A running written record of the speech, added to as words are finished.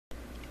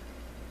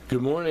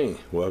Good morning.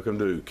 Welcome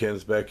to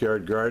Ken's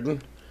Backyard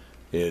Garden.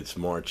 It's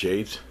March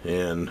 8th,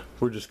 and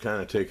we're just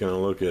kind of taking a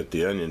look at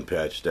the onion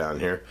patch down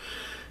here,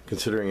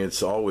 considering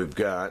it's all we've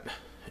got.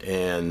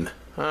 And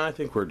I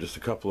think we're just a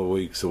couple of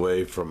weeks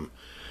away from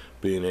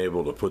being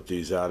able to put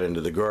these out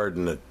into the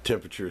garden. The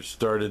temperatures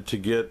started to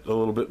get a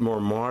little bit more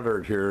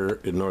moderate here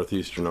in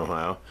northeastern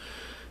Ohio,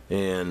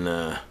 and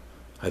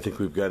I think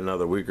we've got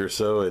another week or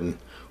so, and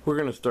we're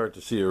going to start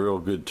to see a real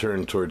good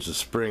turn towards the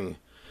spring,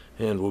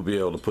 and we'll be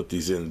able to put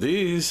these in.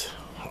 These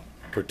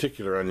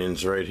particular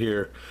onions right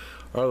here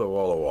are the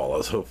Walla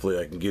Wallas. Hopefully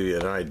I can give you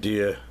an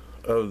idea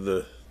of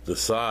the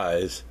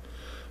size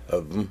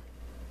of them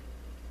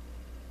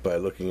by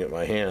looking at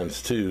my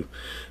hands too.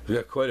 We've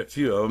got quite a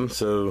few of them,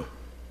 so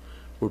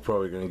we're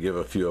probably going to give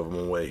a few of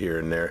them away here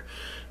and there.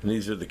 And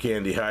these are the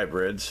candy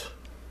hybrids.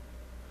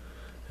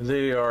 And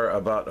they are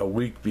about a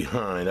week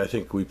behind. I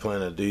think we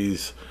planted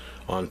these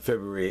on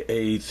February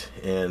 8th,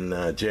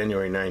 and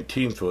January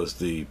 19th was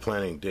the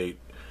planting date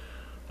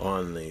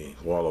on the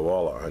Walla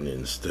Walla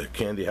onions. The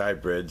candy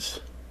hybrids,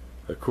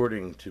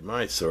 according to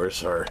my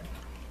source, are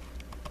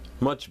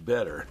much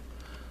better.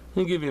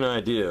 I'll give you an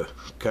idea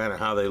kind of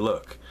how they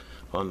look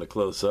on the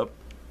close-up.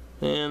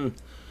 And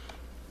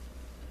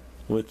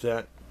with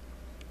that,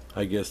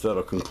 I guess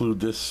that'll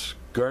conclude this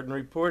garden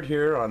report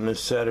here on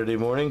this Saturday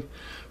morning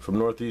from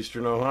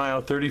northeastern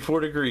Ohio. 34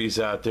 degrees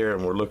out there,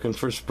 and we're looking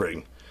for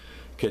spring.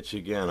 Catch you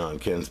again on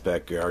Ken's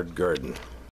Backyard Garden.